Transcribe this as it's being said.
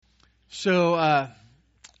So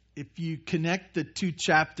if you connect the two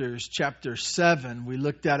chapters, chapter 7, we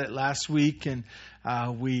looked at it last week, and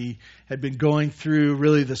we had been going through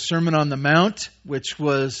really the Sermon on the Mount, which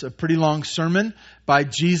was a pretty long sermon by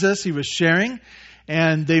Jesus he was sharing.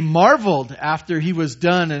 And they marveled after he was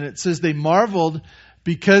done. And it says they marveled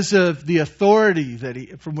because of the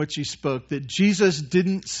authority from which he spoke, that Jesus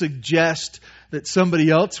didn't suggest that somebody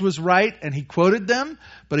else was right and he quoted them,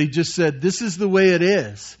 but he just said, this is the way it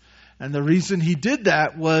is. And the reason he did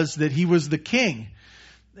that was that he was the king.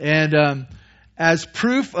 And as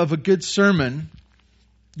proof of a good sermon,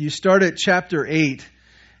 you start at chapter 8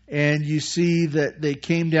 and you see that they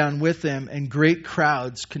came down with him and great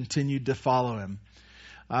crowds continued to follow him.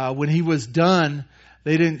 When he was done,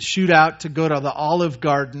 they didn't shoot out to go to the Olive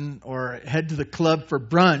Garden or head to the club for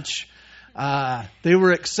brunch. They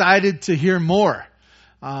were excited to hear more.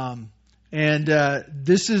 And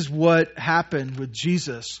this is what happened with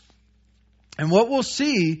Jesus. And what we'll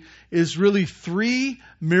see is really three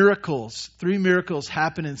miracles. 3 miracles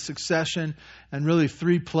happen in succession, and really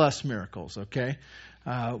 3+ miracles, okay?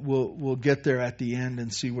 We'll get there at the end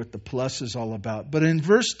and see what the plus is all about. But in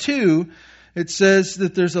verse 2, it says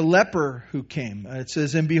that there's a leper who came. It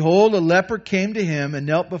says, and behold, a leper came to him and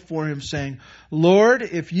knelt before him, saying, Lord,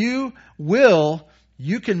 if you will,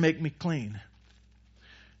 you can make me clean.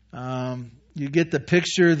 You get the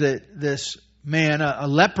picture that this man, a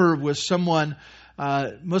leper, was someone,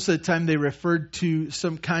 most of the time they referred to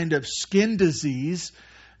some kind of skin disease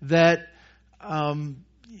that,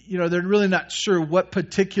 they're really not sure what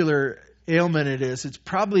particular ailment it is. It's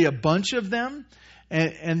probably a bunch of them.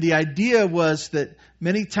 And the idea was that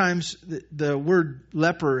many times the word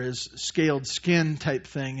leper is scaled skin type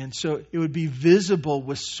thing. And so it would be visible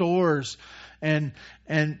with sores. And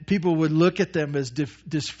people would look at them as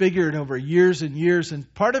disfigured over years and years.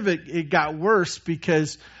 And part of it got worse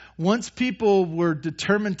because once people were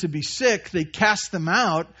determined to be sick, they cast them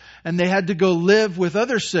out and they had to go live with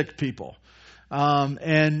other sick people.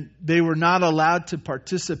 And they were not allowed to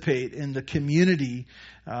participate in the community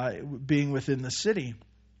being within the city.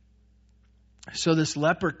 So this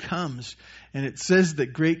leper comes, and it says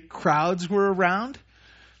that great crowds were around.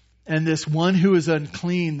 And this one who is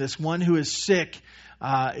unclean, this one who is sick,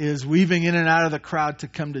 is weaving in and out of the crowd to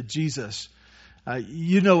come to Jesus.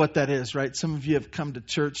 You know what that is, right? Some of you have come to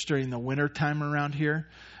church during the winter time around here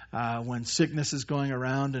when sickness is going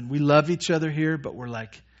around. And we love each other here, but we're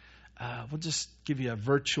like, we'll just give you a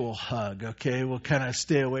virtual hug, okay? We'll kind of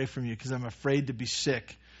stay away from you because I'm afraid to be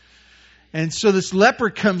sick. And so this leper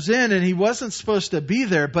comes in, and he wasn't supposed to be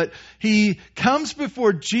there, but he comes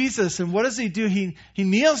before Jesus, and what does he do? He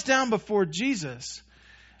kneels down before Jesus.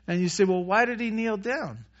 And you say, well, why did he kneel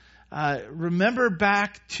down? Remember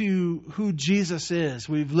back to who Jesus is.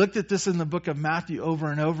 We've looked at this in the book of Matthew over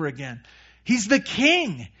and over again. He's the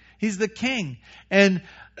king. He's the king. And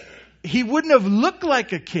he wouldn't have looked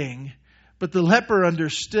like a king, but the leper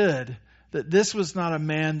understood that this was not a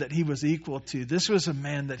man that he was equal to. This was a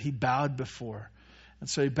man that he bowed before. And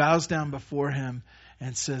so he bows down before him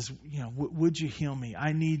and says, would you heal me?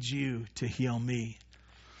 I need you to heal me.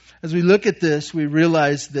 As we look at this, we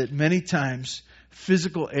realize that many times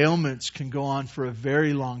physical ailments can go on for a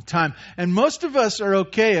very long time. And most of us are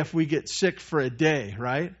okay if we get sick for a day,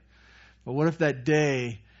 right? But what if that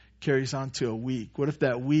day carries on to a week? What if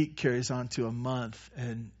that week carries on to a month?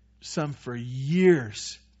 And some for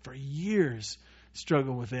years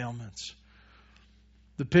struggle with ailments.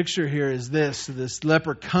 The picture here is this. This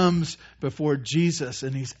leper comes before Jesus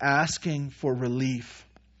and he's asking for relief.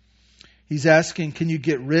 He's asking, can you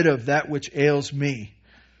get rid of that which ails me?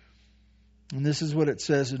 And this is what it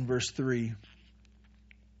says in verse 3.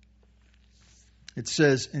 It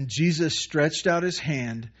says, and Jesus stretched out his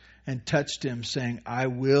hand and touched him, saying, I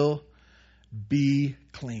will be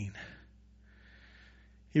clean.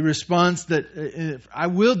 He responds that I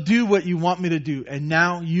will do what you want me to do, and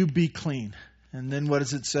now you be clean. And then what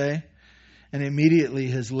does it say? And immediately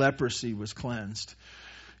his leprosy was cleansed.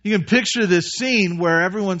 You can picture this scene where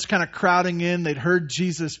everyone's kind of crowding in. They'd heard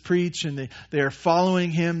Jesus preach, and they are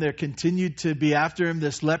following him. They're continued to be after him.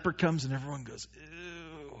 This leper comes, and everyone goes,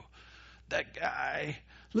 ew, that guy,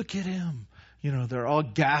 look at him. They're all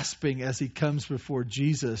gasping as he comes before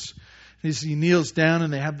Jesus. He kneels down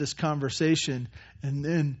and they have this conversation. And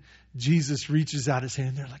then Jesus reaches out his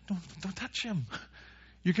hand. They're like, don't touch him.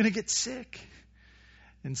 You're going to get sick.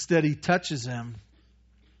 Instead, he touches him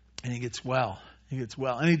and he gets well.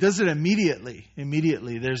 And he does it immediately.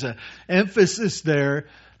 There's an emphasis there.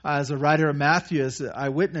 As a writer of Matthew, as an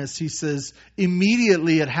eyewitness, he says,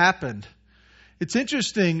 immediately it happened. It's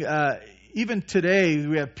interesting. even today,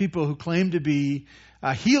 we have people who claim to be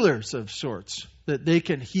healers of sorts, that they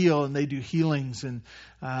can heal and they do healings and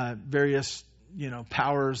various,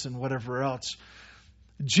 powers and whatever else.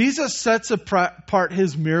 Jesus sets apart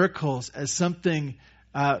his miracles as something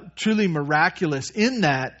truly miraculous in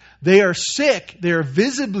that they are sick, they are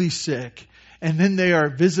visibly sick, and then they are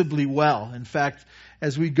visibly well. In fact,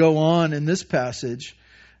 as we go on in this passage,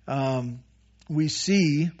 we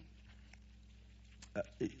see,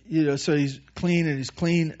 so he's clean and he's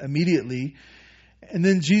clean immediately. And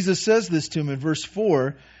then Jesus says this to him in verse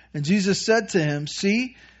 4. And Jesus said to him,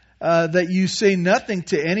 see that you say nothing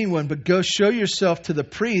to anyone, but go show yourself to the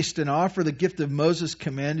priest and offer the gift of Moses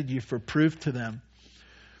commanded you for proof to them.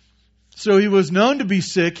 So he was known to be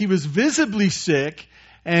sick. He was visibly sick.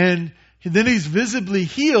 And then he's visibly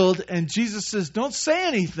healed. And Jesus says, don't say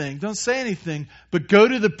anything, but go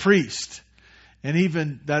to the priest. And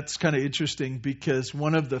even that's kind of interesting because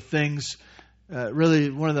one of the things,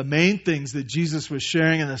 really one of the main things that Jesus was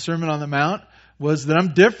sharing in the Sermon on the Mount was that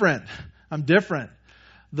I'm different.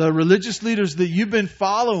 The religious leaders that you've been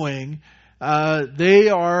following, they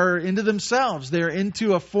are into themselves. They're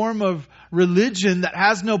into a form of religion that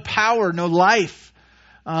has no power, no life.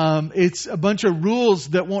 It's a bunch of rules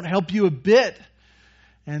that won't help you a bit.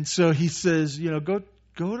 And so he says,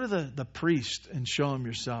 go to the priest and show him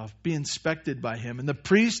yourself. Be inspected by him. And the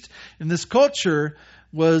priest in this culture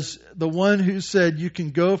was the one who said you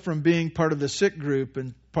can go from being part of the sick group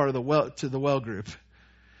and part of the well group.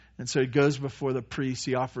 And so he goes before the priest.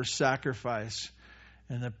 He offers sacrifice.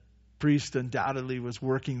 And the priest undoubtedly was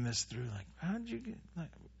working this through. Like, how did you get...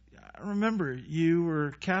 I remember you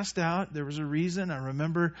were cast out. There was a reason. I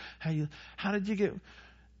remember how did you get...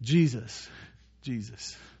 Jesus.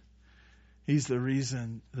 He's the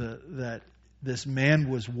reason that this man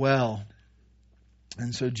was well.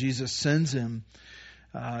 And so Jesus sends him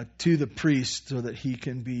to the priest so that he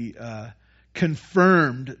can be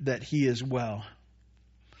confirmed that he is well.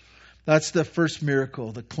 That's the first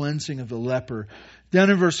miracle, the cleansing of the leper. Down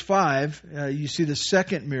in verse 5, you see the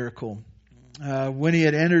second miracle. When he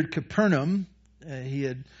had entered Capernaum, he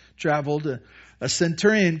had traveled. A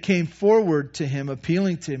centurion came forward to him,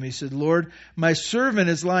 appealing to him. He said, Lord, my servant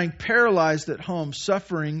is lying paralyzed at home,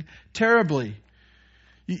 suffering terribly.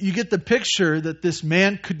 You get the picture that this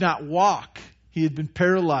man could not walk. He had been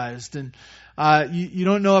paralyzed. And you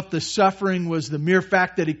don't know if the suffering was the mere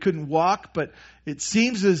fact that he couldn't walk, but it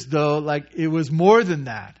seems as though like it was more than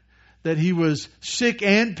that he was sick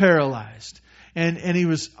and paralyzed. And he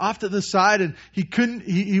was off to the side, and he couldn't.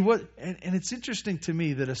 He was, and it's interesting to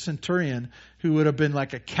me that a centurion who would have been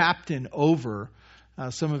like a captain over,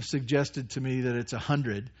 some have suggested to me that it's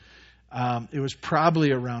 100. It was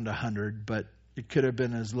probably around 100, but it could have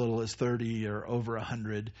been as little as 30 or over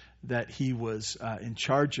 100 that he was in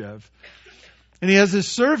charge of. And he has his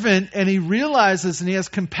servant, and he realizes, and he has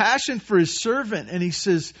compassion for his servant, and he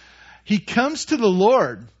says, he comes to the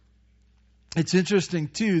Lord. It's interesting,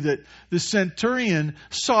 too, that the centurion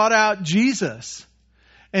sought out Jesus.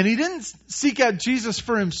 And he didn't seek out Jesus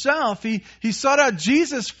for himself. He sought out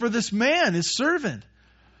Jesus for this man, his servant.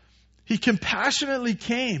 He compassionately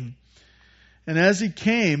came. And as he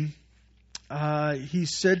came, he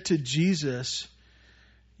said to Jesus,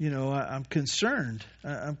 I'm concerned.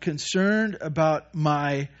 I'm concerned about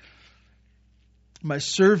my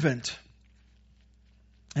servant.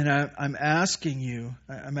 And I'm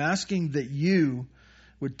asking that you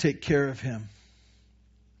would take care of him.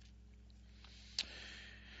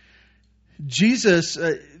 Jesus,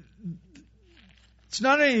 it's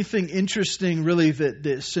not anything interesting really that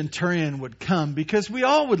the centurion would come, because we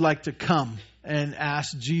all would like to come and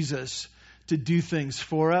ask Jesus to do things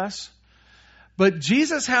for us. But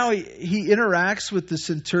Jesus, how he interacts with the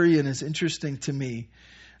centurion is interesting to me.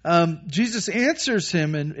 Jesus answers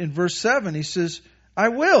him in verse 7. He says, I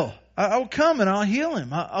will. I'll come and I'll heal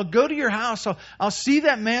him. I'll go to your house. I'll see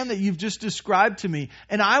that man that you've just described to me,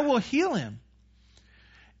 and I will heal him.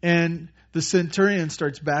 And the centurion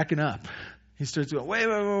starts backing up. He starts going, wait.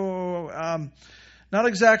 Not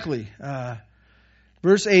exactly.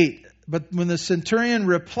 Verse 8, but when the centurion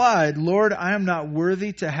replied, Lord, I am not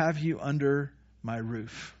worthy to have you under my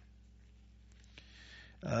roof.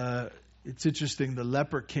 It's interesting. The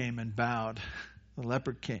leper came and bowed.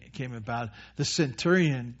 The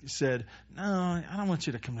centurion said, no, I don't want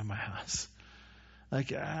you to come to my house.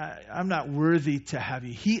 I'm not worthy to have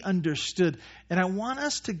you. He understood. And I want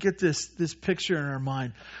us to get this picture in our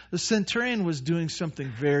mind. The centurion was doing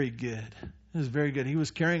something very good. It was very good. He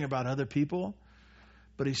was caring about other people,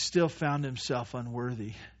 but he still found himself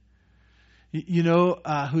unworthy. You know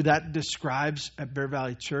who that describes at Bear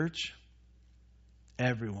Valley Church?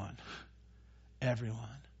 Everyone. Everyone.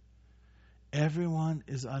 Everyone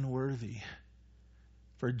is unworthy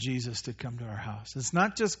for Jesus to come to our house. It's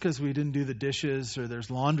not just because we didn't do the dishes or there's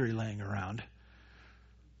laundry laying around.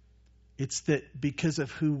 It's that because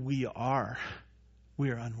of who we are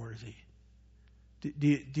unworthy. Do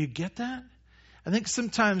you get that? I think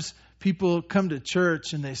sometimes people come to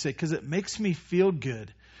church and they say, because it makes me feel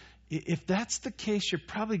good. If that's the case, you're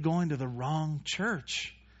probably going to the wrong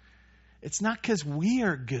church. It's not because we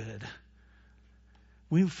are good.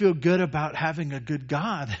 We feel good about having a good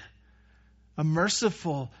God, a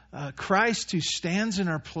merciful Christ who stands in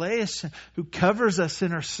our place, who covers us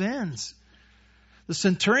in our sins. The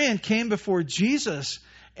centurion came before Jesus,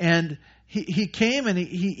 and he came and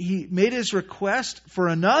he made his request for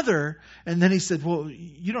another, and then he said, "Well,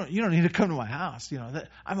 you don't need to come to my house.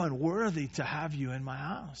 I'm unworthy to have you in my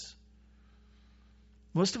house."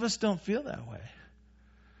 Most of us don't feel that way.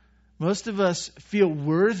 Most of us feel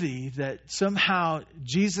worthy that somehow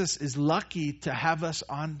Jesus is lucky to have us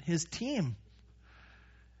on his team.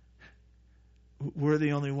 We're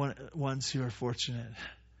the only ones who are fortunate.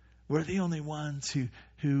 We're the only ones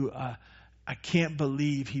who I can't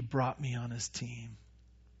believe he brought me on his team.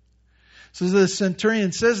 So the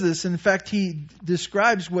centurion says this. In fact, he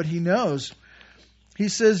describes what he knows. He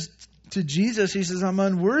says to Jesus, he says, "I'm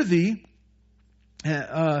unworthy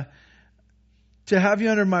to have you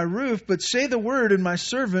under my roof, but say the word and my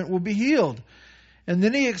servant will be healed." And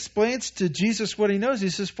then he explains to Jesus what he knows. He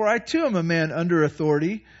says, "For I too am a man under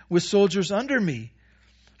authority with soldiers under me.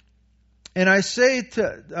 And I say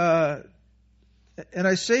to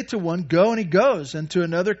one, go, and he goes, and to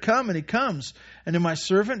another, come, and he comes. And to my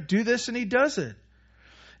servant, do this, and he does it."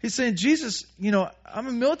 He's saying, Jesus, I'm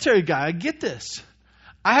a military guy. I get this.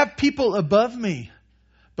 I have people above me,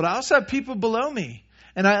 but I also have people below me.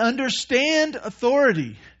 And I understand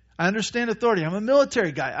authority. I'm a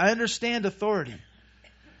military guy. I understand authority.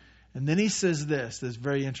 And then he says this that's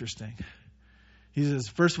very interesting. He says,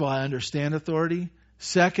 first of all, I understand authority.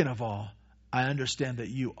 Second of all, I understand that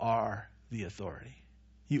you are the authority.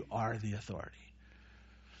 You are the authority.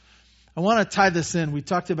 I want to tie this in. We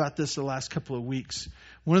talked about this the last couple of weeks.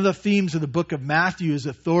 One of the themes of the book of Matthew is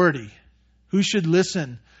authority. Who should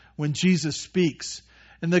listen when Jesus speaks?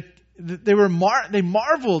 And they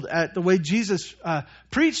marveled at the way Jesus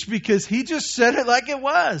preached because he just said it like it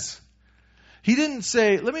was. He didn't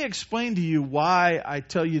say, "Let me explain to you why I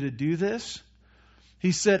tell you to do this."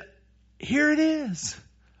 He said, "Here it is.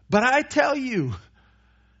 But I tell you."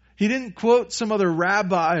 He didn't quote some other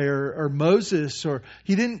rabbi or Moses, or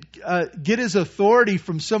he didn't get his authority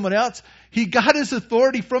from someone else. He got his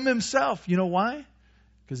authority from himself. You know why?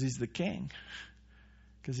 Because he's the king.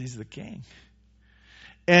 Because he's the king.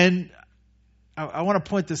 And I want to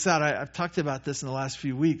point this out. I've talked about this in the last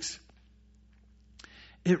few weeks.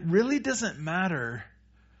 It really doesn't matter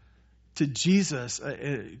to Jesus.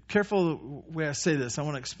 Careful the way I say this. I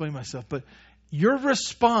want to explain myself. But your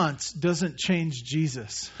response doesn't change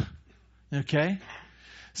Jesus. Okay?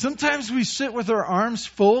 Sometimes we sit with our arms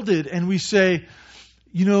folded and we say,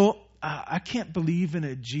 I can't believe in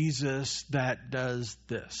a Jesus that does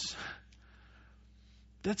this.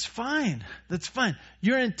 That's fine. That's fine.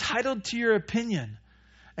 You're entitled to your opinion.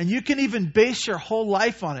 And you can even base your whole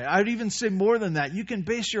life on it. I would even say more than that. You can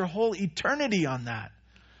base your whole eternity on that.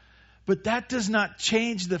 But that does not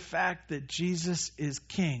change the fact that Jesus is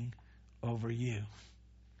king over you.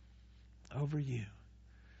 Over you.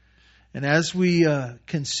 And as we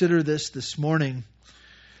consider this morning,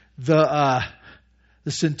 the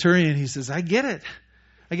centurion, he says, I get it.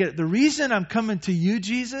 The reason I'm coming to you,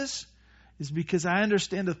 Jesus, is because I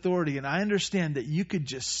understand authority, and I understand that you could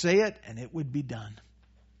just say it and it would be done.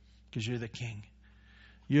 Because you're the king.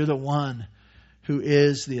 You're the one who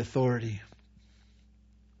is the authority.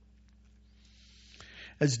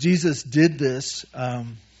 As Jesus did this,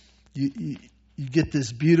 you get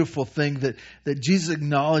this beautiful thing that Jesus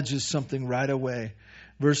acknowledges something right away.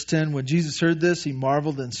 Verse 10, when Jesus heard this, he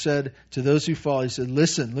marveled and said to those who follow, he said,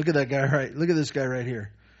 "Listen, look at this guy right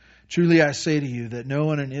here. Truly I say to you that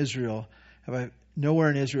nowhere in Israel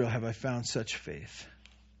have I found such faith."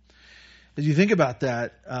 As you think about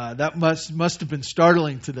that, that must have been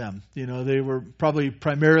startling to them. They were probably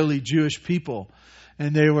primarily Jewish people.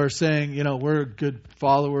 And they were saying, we're good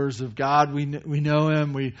followers of God. We know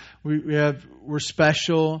Him. We're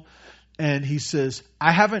special. And He says,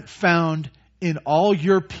 I haven't found in all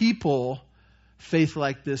your people faith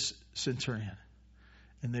like this centurion.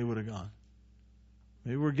 And they would have gone,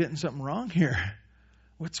 maybe we're getting something wrong here.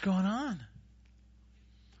 What's going on?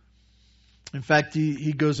 In fact,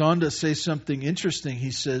 he goes on to say something interesting.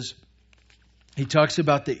 He says, he talks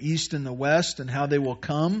about the east and the west and how they will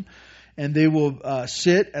come and they will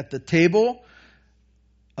sit at the table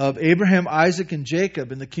of Abraham, Isaac, and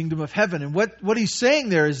Jacob in the kingdom of heaven. And what he's saying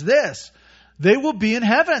there is this: they will be in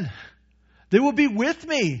heaven. They will be with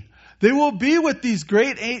me. They will be with these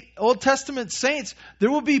great Old Testament saints. There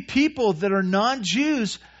will be people that are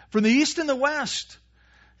non-Jews from the east and the west.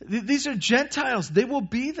 These are Gentiles. They will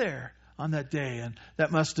be there on that day. And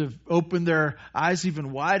that must have opened their eyes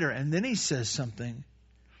even wider. And then he says something.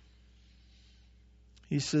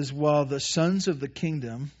 He says, while the sons of the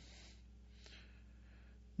kingdom,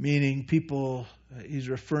 meaning people, he's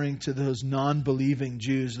referring to those non-believing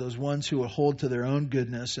Jews, those ones who will hold to their own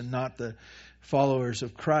goodness and not the followers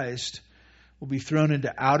of Christ, will be thrown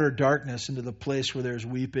into outer darkness, into the place where there's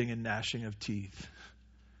weeping and gnashing of teeth.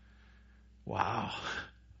 Wow.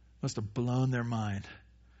 Must have blown their mind.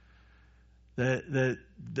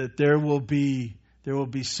 That there will be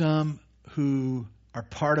some who are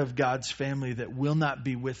part of God's family that will not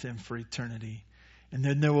be with Him for eternity. And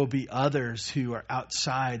then there will be others who are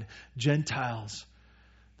outside, Gentiles,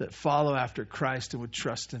 that follow after Christ and would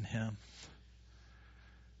trust in Him.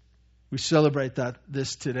 We celebrate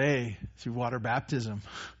this today through water baptism.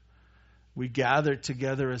 We gather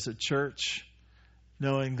together as a church,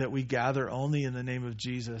 knowing that we gather only in the name of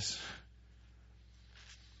Jesus.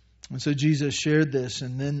 And so Jesus shared this,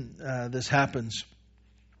 and then this happens.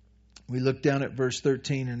 We look down at verse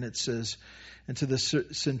 13, and it says, and to the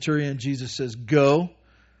centurion, Jesus says, "Go,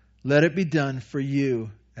 let it be done for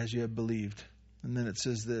you as you have believed." And then it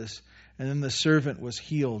says this, and then the servant was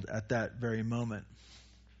healed at that very moment.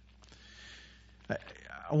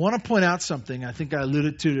 I want to point out something. I think I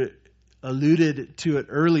alluded to it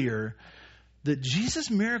earlier, that Jesus'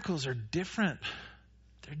 miracles are different.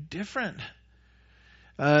 They're different.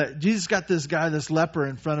 Jesus got this guy, this leper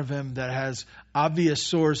in front of him that has obvious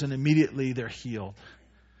sores, and immediately they're healed.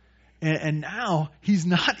 And now he's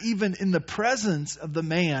not even in the presence of the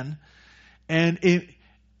man. And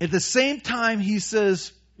at the same time he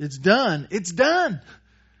says, "It's done. It's done."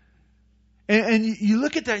 And you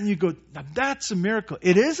look at that and you go, "Now that's a miracle."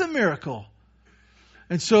 It is a miracle.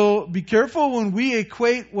 And so be careful when we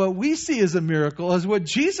equate what we see as a miracle as what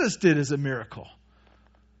Jesus did as a miracle.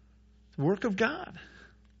 It's the work of God.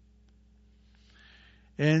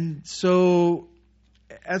 And so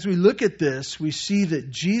as we look at this, we see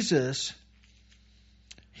that Jesus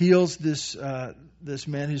heals this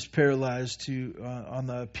man who's paralyzed on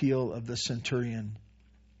the appeal of the centurion.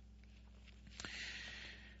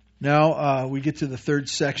 Now we get to the third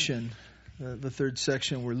section. The third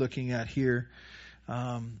section we're looking at here.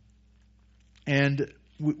 And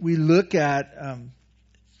we look at,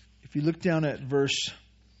 if you look down at verse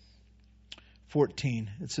 14,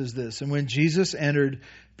 it says this: "And when Jesus entered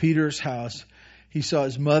Peter's house, he saw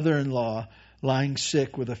his mother-in-law lying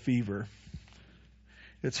sick with a fever."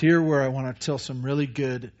 It's here where I want to tell some really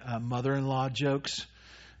good mother-in-law jokes,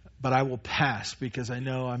 but I will pass because I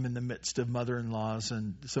know I'm in the midst of mother-in-laws,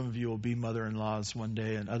 and some of you will be mother-in-laws one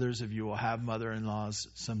day, and others of you will have mother-in-laws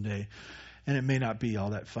someday. And it may not be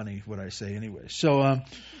all that funny what I say anyway. So,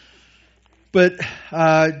 but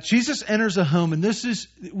Jesus enters a home, and this is,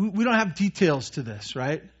 we don't have details to this,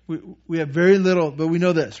 right? We have very little, but we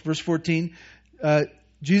know this. Verse 14,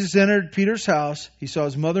 Jesus entered Peter's house. He saw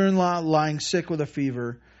his mother-in-law lying sick with a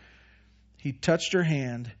fever. He touched her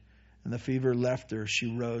hand, and the fever left her. She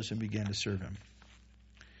rose and began to serve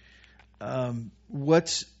him.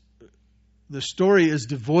 What's the story is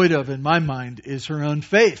devoid of, in my mind, is her own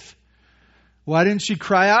faith. Why didn't she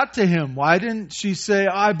cry out to him? Why didn't she say,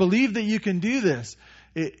 "I believe that you can do this"?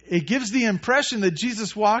 It gives the impression that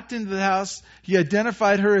Jesus walked into the house, he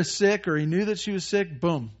identified her as sick, or he knew that she was sick.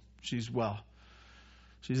 Boom, she's well.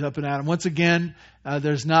 She's up and at him. Once again,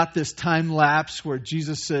 there's not this time lapse where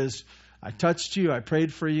Jesus says, "I touched you, I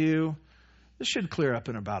prayed for you." This should clear up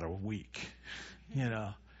in about a week.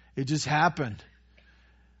 It just happened.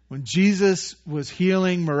 When Jesus was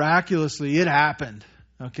healing miraculously, it happened.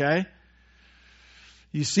 Okay?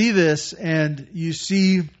 You see this, and you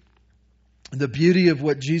see the beauty of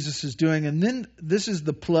what Jesus is doing. And then this is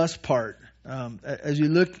the plus part. As you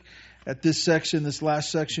look at this section, this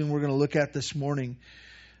last section we're going to look at this morning,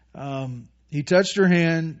 he touched her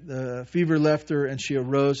hand, the fever left her, and she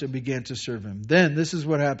arose and began to serve him. Then, this is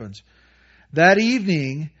what happens. That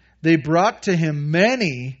evening, they brought to him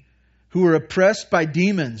many who were oppressed by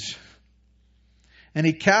demons. And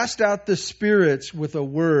he cast out the spirits with a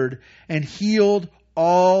word and healed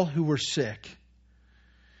all who were sick.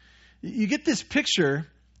 You get this picture.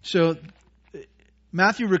 So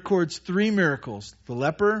Matthew records 3 miracles: the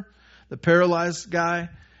leper, the paralyzed guy,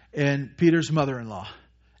 and Peter's mother-in-law.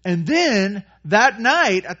 And then that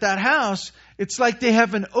night at that house, it's like they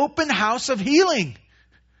have an open house of healing.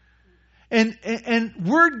 And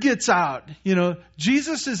word gets out,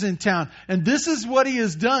 Jesus is in town and this is what he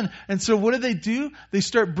has done. And so what do? They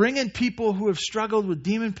start bringing people who have struggled with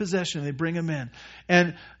demon possession. They bring them in.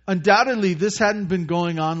 And undoubtedly this hadn't been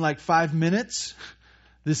going on like 5 minutes.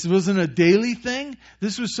 This wasn't a daily thing.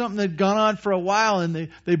 This was something that had gone on for a while, and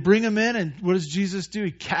they bring them in, and what does Jesus do?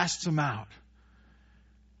 He casts them out.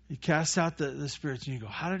 He casts out the spirits, and you go,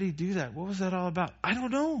 how did he do that? What was that all about? I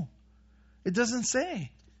don't know. It doesn't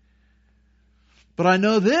say. But I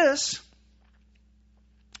know this,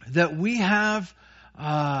 that we have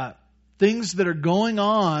things that are going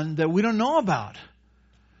on that we don't know about.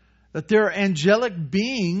 That there are angelic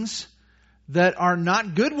beings that are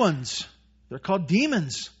not good ones. They're called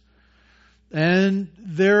demons. And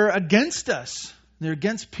they're against us. They're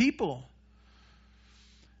against people.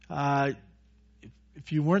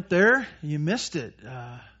 If you weren't there, you missed it.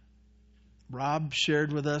 Rob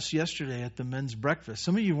shared with us yesterday at the men's breakfast.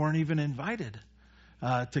 Some of you weren't even invited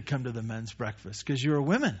to come to the men's breakfast because you were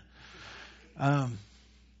women.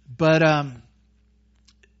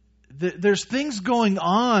 There's things going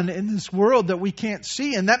on in this world that we can't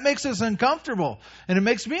see, and that makes us uncomfortable. And it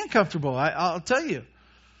makes me uncomfortable, I'll tell you.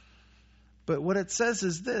 But what it says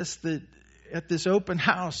is this, that at this open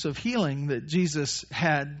house of healing that Jesus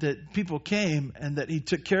had, that people came and that he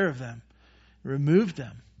took care of them, removed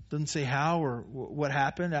them. It doesn't say how or what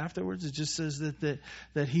happened afterwards. It just says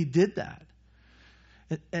that he did that.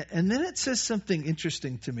 And then it says something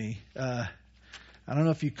interesting to me. I don't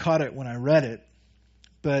know if you caught it when I read it,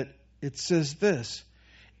 but it says this,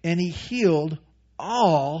 and he healed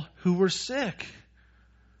all who were sick.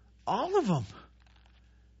 All of them.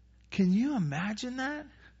 Can you imagine that?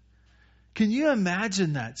 Can you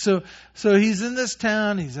imagine that? So he's in this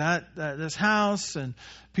town, he's at this house, and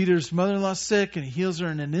Peter's mother-in-law's sick, and he heals her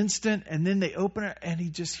in an instant, and then they open her, and he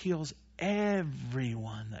just heals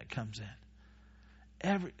everyone that comes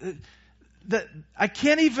in. I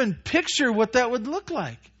can't even picture what that would look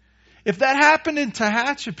like. If that happened in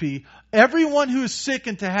Tehachapi, everyone who is sick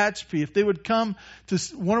in Tehachapi, if they would come to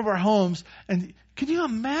one of our homes, and can you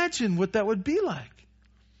imagine what that would be like?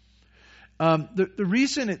 The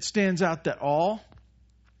reason it stands out that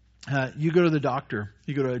you go to the doctor,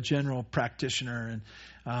 you go to a general practitioner,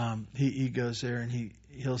 and he goes there and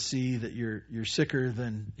he'll see that you're sicker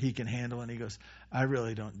than he can handle, and he goes, I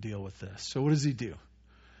really don't deal with this. So what does he do?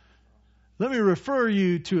 Let me refer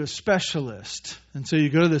you to a specialist. And so you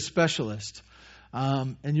go to the specialist.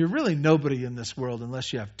 And you're really nobody in this world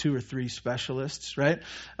unless you have 2 or 3 specialists, right?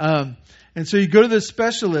 And so you go to the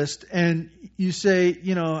specialist and you say,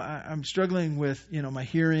 I'm struggling with, my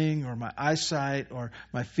hearing or my eyesight or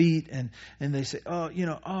my feet. And they say,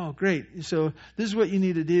 oh, great. So this is what you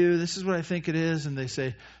need to do. This is what I think it is. And they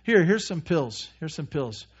say, here's some pills. Here's some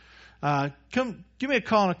pills. Come give me a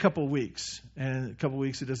call in a couple of weeks. And in a couple of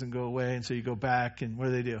weeks it doesn't go away, and so you go back, and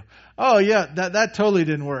what do? Oh yeah, that totally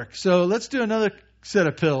didn't work. So let's do another set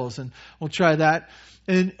of pills, and we'll try that.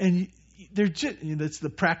 And they're just, it's the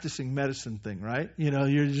practicing medicine thing, right?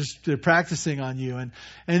 They're practicing on you, and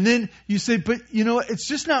then you say, but it's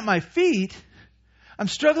just not my feet. I'm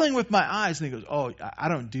struggling with my eyes, and he goes, oh, I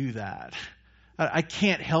don't do that. I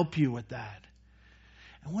can't help you with that.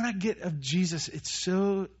 And when I get of Jesus, it's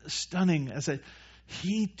so stunning.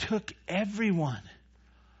 He took everyone.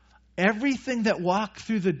 Everything that walked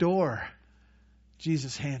through the door,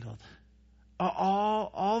 Jesus handled.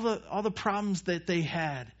 All the problems that they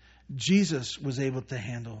had, Jesus was able to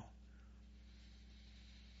handle.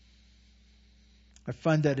 I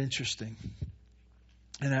find that interesting.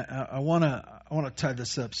 And I want to tie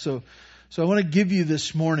this up. So I want to give you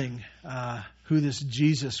this morning who this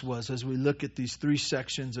Jesus was as we look at these 3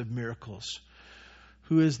 sections of miracles.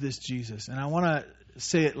 Who is this Jesus? And I want to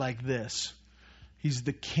say it like this. He's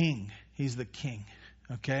the King. He's the King.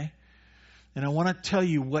 Okay? And I want to tell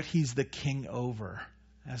you what he's the King over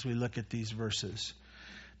as we look at these verses.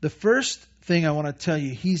 The first thing I want to tell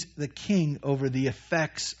you, he's the King over the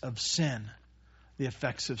effects of sin. The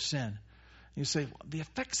effects of sin. You say, the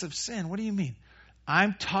effects of sin? What do you mean?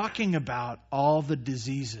 I'm talking about all the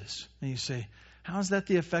diseases. And you say, how is that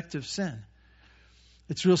the effect of sin?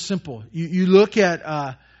 It's real simple. You look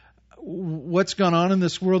at what's gone on in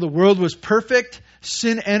this world. The world was perfect.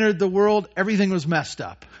 Sin entered the world. Everything was messed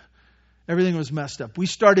up. Everything was messed up. We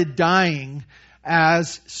started dying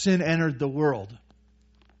as sin entered the world.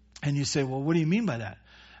 And you say, well, what do you mean by that?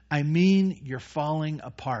 I mean, you're falling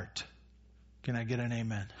apart. Can I get an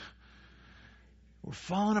amen? We're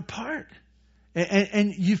falling apart.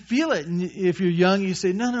 And you feel it. And if you're young, you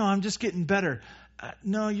say, no, I'm just getting better.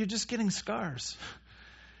 No, you're just getting scars.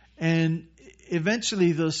 And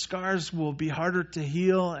eventually those scars will be harder to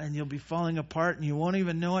heal, and you'll be falling apart, and you won't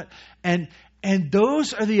even know it. And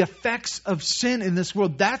those are the effects of sin in this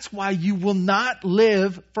world. That's why you will not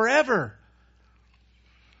live forever.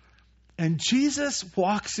 And Jesus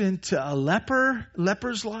walks into a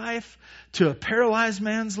leper's life, to a paralyzed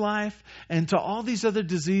man's life, and to all these other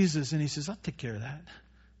diseases. And he says, I'll take care of that.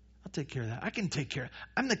 I'll take care of that. I can take care of it.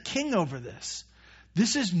 I'm the king over this.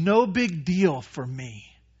 This is no big deal for me.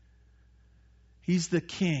 He's the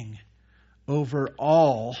king over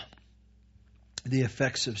all the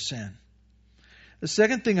effects of sin. The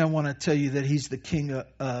second thing I want to tell you that he's the king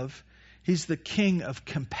of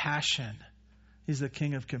compassion. He's the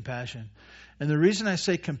king of compassion. And the reason I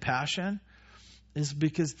say compassion is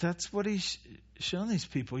because that's what he's shown these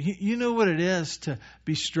people. You know what it is to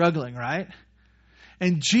be struggling, right?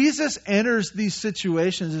 And Jesus enters these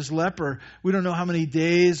situations as leper. We don't know how many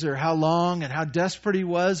days or how long and how desperate he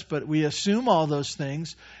was, but we assume all those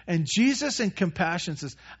things. And Jesus in compassion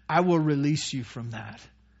says, I will release you from that.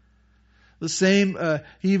 The same,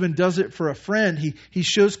 he even does it for a friend. He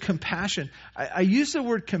shows compassion. I use the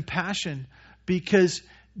word compassion because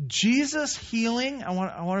Jesus healing, I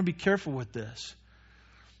want to be careful with this.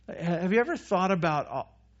 Have you ever thought about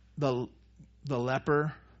the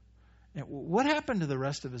leper? What happened to the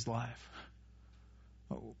rest of his life?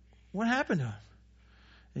 What happened to him?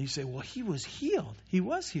 And you say, well, he was healed. He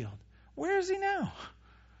was healed. Where is he now?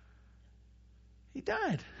 He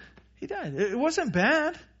died. He died. It wasn't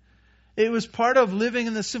bad. It was part of living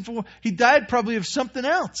in the sinful world. He died probably of something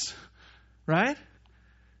else, right?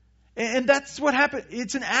 And that's what happened.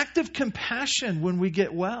 It's an act of compassion when we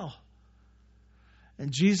get well.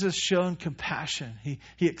 And Jesus showed compassion.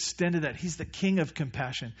 He extended that. He's the king of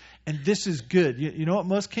compassion. And this is good. You know what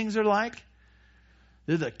most kings are like?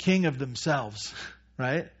 They're the king of themselves,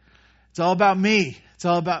 right? It's all about me. It's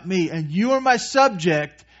all about me. And you are my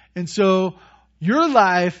subject. And so your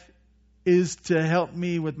life is to help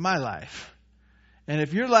me with my life. And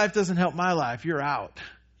if your life doesn't help my life, you're out.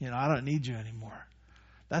 I don't need you anymore.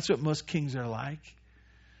 That's what most kings are like.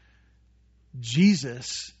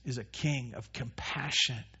 Jesus is a king of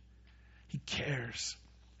compassion. He cares.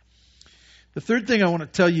 The third thing I want to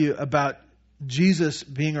tell you about Jesus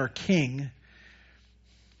being our king,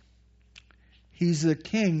 he's the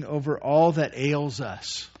king over all that ails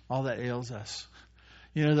us. All that ails us.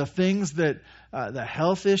 The things that, the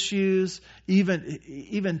health issues,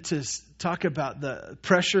 even to talk about the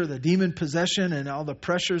pressure, the demon possession and all the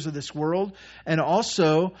pressures of this world, and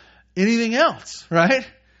also anything else, right?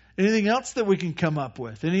 Anything else that we can come up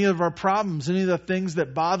with, any of our problems, any of the things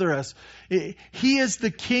that bother us. He is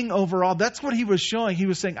the king over all. That's what he was showing. He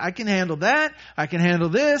was saying, I can handle that. I can handle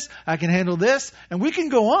this. I can handle this. And we can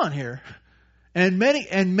go on here. And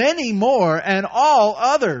many more and all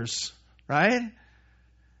others, right?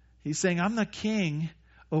 He's saying, I'm the king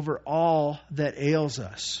over all that ails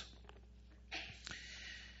us.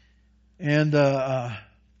 And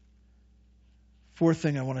fourth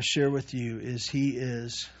thing I want to share with you is he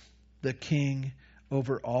is the king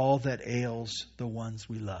over all that ails the ones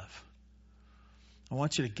we love. I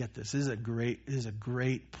want you to get this. This is a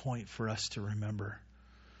great point for us to remember.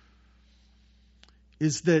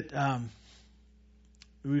 Is that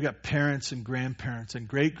we've got parents and grandparents and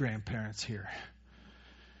great-grandparents here.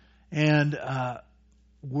 And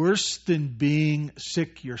worse than being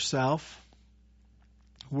sick yourself,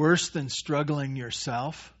 worse than struggling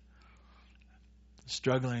yourself,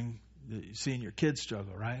 seeing your kids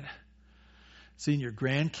struggle, right? Seeing your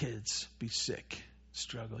grandkids be sick,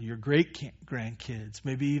 struggle. Your great-grandkids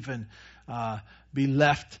maybe even be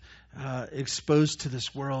left exposed to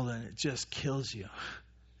this world, and it just kills you.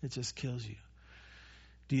 It just kills you.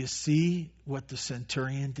 Do you see what the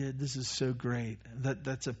centurion did? This is so great.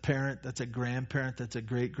 That's a parent, that's a grandparent, that's a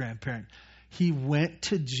great-grandparent. He went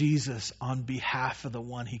to Jesus on behalf of the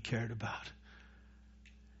one he cared about.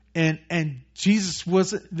 And Jesus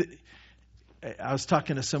wasn't... I was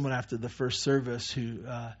talking to someone after the first service who...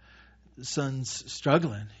 son's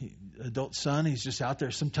struggling. Adult son, he's just out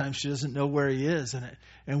there. Sometimes she doesn't know where he is.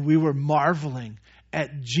 And we were marveling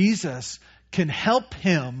at Jesus can help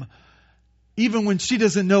him even when she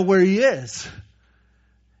doesn't know where he is.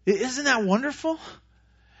 Isn't that wonderful?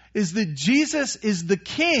 Is that Jesus is the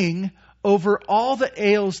king over all that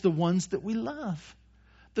ails the ones that we love.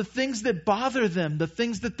 The things that bother them, the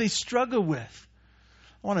things that they struggle with.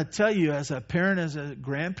 I want to tell you, as a parent, as a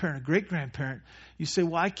grandparent, a great-grandparent, you say,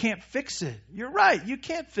 well, I can't fix it. You're right, you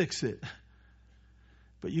can't fix it.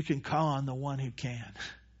 But you can call on the one who can.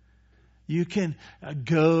 You can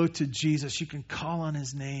go to Jesus. You can call on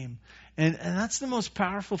his name. And that's the most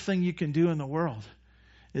powerful thing you can do in the world,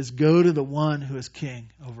 is go to the one who is king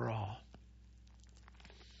over all,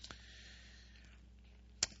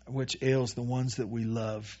 which ails the ones that we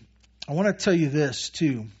love. I want to tell you this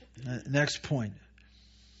too. Next point.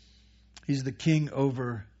 He's the king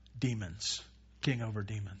over demons. King over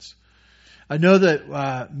demons. I know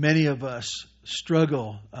that many of us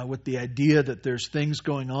struggle with the idea that there's things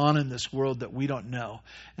going on in this world that we don't know,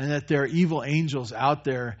 and that there are evil angels out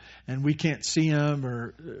there and we can't see them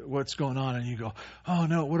or what's going on. And you go, oh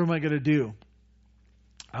no, what am I going to do?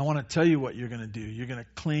 I want to tell you what you're going to do. You're going to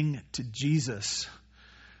cling to Jesus.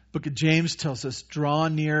 Book of James tells us, draw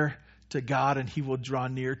near to God and he will draw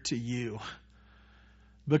near to you.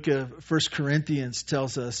 Book of 1 Corinthians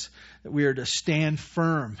tells us that we are to stand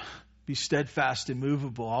firm, be steadfast,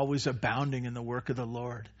 immovable, always abounding in the work of the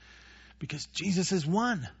Lord, because Jesus is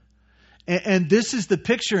one. And this is the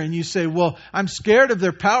picture. And you say, well, I'm scared of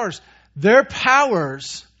their powers. Their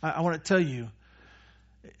powers, I want to tell you,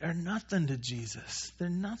 are nothing to Jesus. They're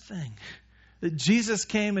nothing. That Jesus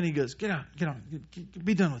came and he goes, get out,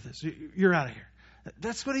 be done with this. You're out of here.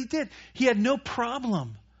 That's what he did. He had no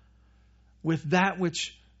problem with that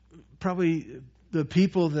which probably the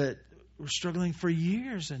people that were struggling for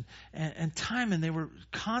years and time, and they were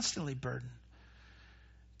constantly burdened.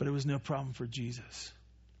 But it was no problem for Jesus.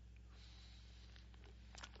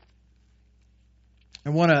 I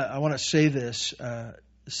want to say this.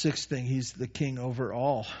 Sixth thing, he's the king over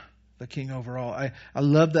all. The king over all. I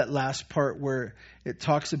love that last part where it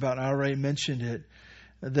talks about, I already mentioned it,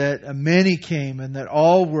 that many came and that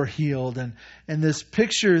all were healed. And this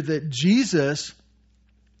picture that Jesus,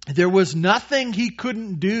 there was nothing he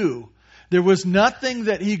couldn't do. There was nothing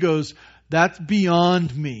that he goes, that's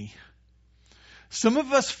beyond me. Some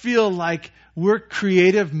of us feel like we're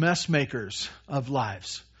creative mess makers of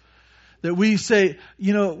lives. That we say,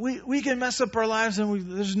 we can mess up our lives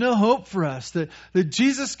and there's no hope for us. That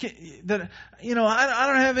Jesus can, I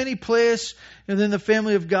don't have any place in the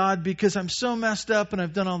family of God because I'm so messed up and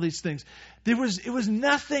I've done all these things. It was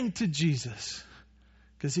nothing to Jesus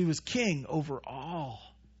because he was king over all.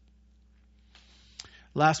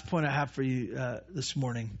 Last point I have for you this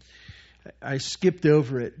morning. I skipped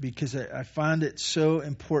over it because I find it so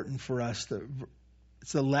important for us.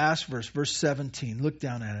 It's the last verse, verse 17. Look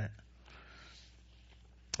down at it.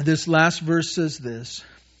 This last verse says this.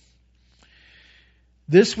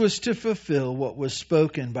 This was to fulfill what was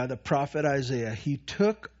spoken by the prophet Isaiah. He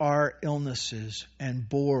took our illnesses and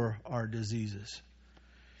bore our diseases.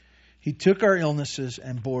 He took our illnesses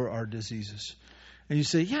and bore our diseases. And you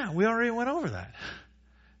say, yeah, we already went over that.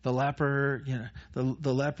 The leper,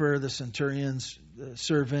 the leper, the centurion's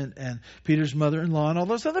servant, and Peter's mother-in-law, and all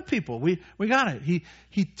those other people. We got it.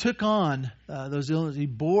 He took on those illnesses. He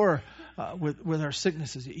bore with our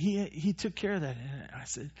sicknesses. He took care of that. And I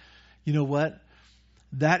said, you know what?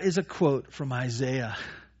 That is a quote from Isaiah.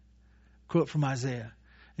 Quote from Isaiah.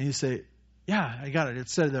 And you say, yeah, I got it. It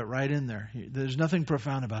said that right in there. There's nothing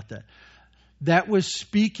profound about that. That was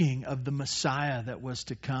speaking of the Messiah that was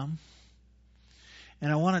to come.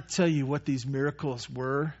 And I want to tell you what these miracles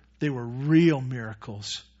were. They were real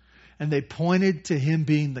miracles. And they pointed to him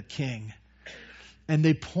being the king. And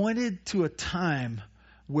they pointed to a time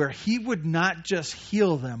where he would not just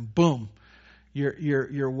heal them. Boom,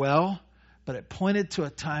 you're well. But it pointed to a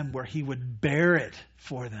time where he would bear it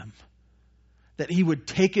for them. That he would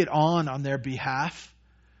take it on their behalf.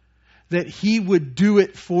 That he would do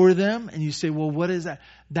it for them. And you say, well, what is that?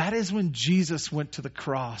 That is when Jesus went to the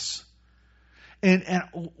cross. And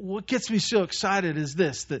what gets me so excited is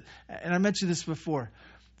this, and I mentioned this before,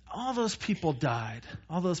 all those people died.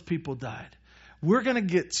 All those people died. We're going to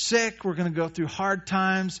get sick. We're going to go through hard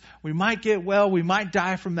times. We might get well. We might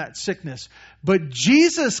die from that sickness. But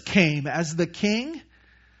Jesus came as the king,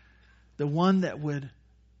 the one that would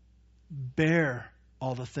bear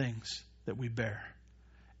all the things that we bear.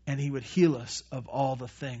 And he would heal us of all the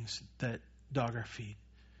things that dog our feet.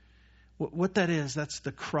 What that is, that's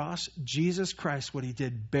the cross. Jesus Christ, what he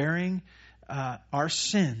did, bearing our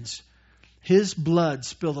sins, his blood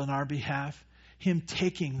spilled on our behalf, him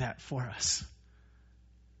taking that for us.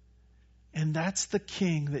 And that's the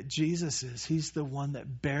king that Jesus is. He's the one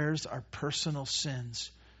that bears our personal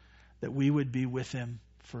sins, that we would be with him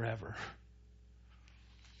forever.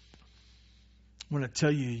 I want to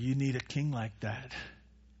tell you, you need a king like that.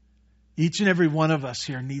 Each and every one of us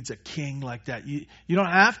here needs a king like that. You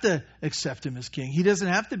don't have to accept him as king. He doesn't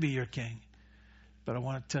have to be your king. But I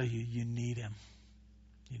want to tell you, you need him.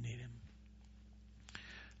 You need him.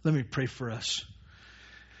 Let me pray for us.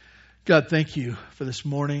 God, thank you for this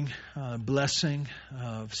morning, blessing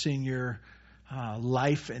of seeing your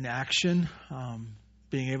life in action,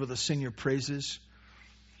 being able to sing your praises,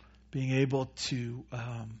 being able to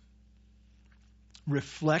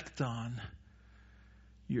reflect on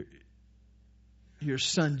your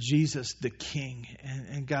Son Jesus, the King.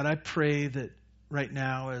 And God, I pray that right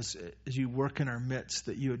now, as you work in our midst,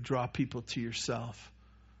 that you would draw people to yourself,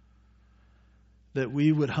 that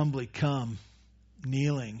we would humbly come,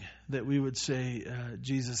 kneeling, that we would say,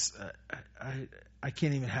 Jesus, I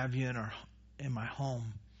can't even have you in my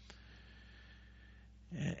home.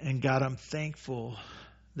 And God, I'm thankful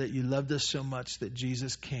that you loved us so much that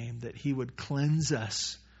Jesus came, that he would cleanse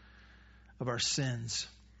us of our sins,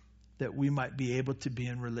 that we might be able to be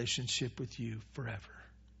in relationship with you forever.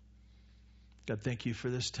 God, thank you for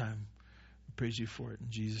this time. We praise you for it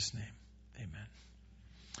in Jesus' name. Amen.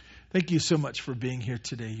 Thank you so much for being here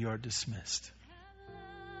today. You are dismissed.